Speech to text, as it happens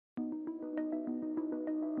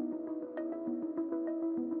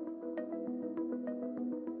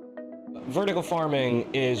Vertical farming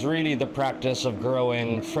is really the practice of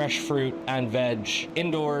growing fresh fruit and veg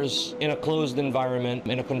indoors in a closed environment,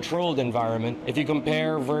 in a controlled environment. If you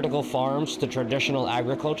compare vertical farms to traditional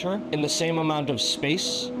agriculture, in the same amount of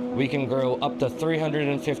space, we can grow up to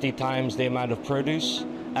 350 times the amount of produce,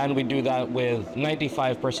 and we do that with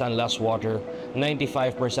 95% less water,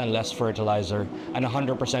 95% less fertilizer, and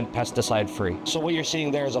 100% pesticide free. So what you're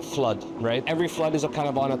seeing there is a flood, right? Every flood is kind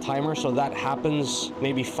of on a timer, so that happens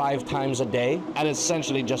maybe 5 times a day, and it's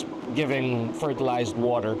essentially just giving fertilized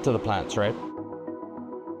water to the plants, right?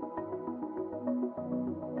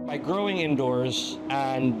 By growing indoors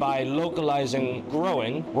and by localizing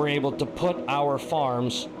growing, we're able to put our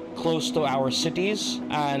farms close to our cities,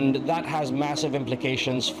 and that has massive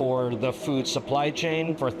implications for the food supply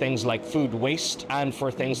chain, for things like food waste, and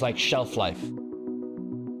for things like shelf life.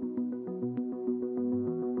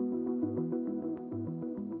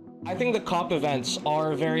 I think the COP events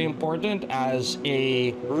are very important as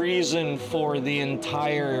a reason for the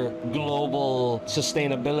entire global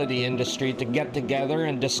sustainability industry to get together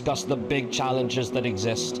and discuss the big challenges that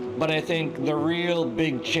exist. But I think the real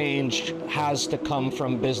big change has to come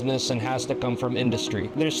from business and has to come from industry.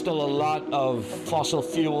 There's still a lot of fossil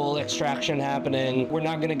fuel extraction happening. We're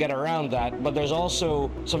not going to get around that, but there's also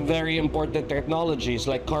some very important technologies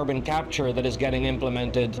like carbon capture that is getting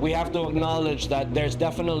implemented. We have to acknowledge that there's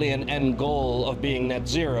definitely an end goal of being net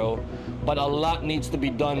zero, but a lot needs to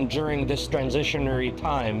be done during this transitionary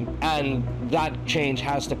time, and that change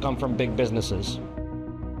has to come from big businesses.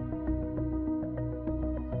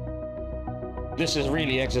 This is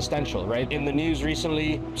really existential, right? In the news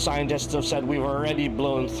recently, scientists have said we've already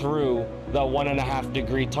blown through the 1.5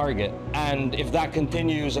 degree target. And if that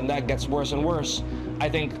continues and that gets worse and worse, I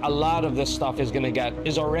think a lot of this stuff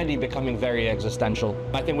is already becoming very existential.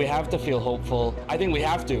 I think we have to feel hopeful. I think we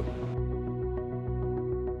have to.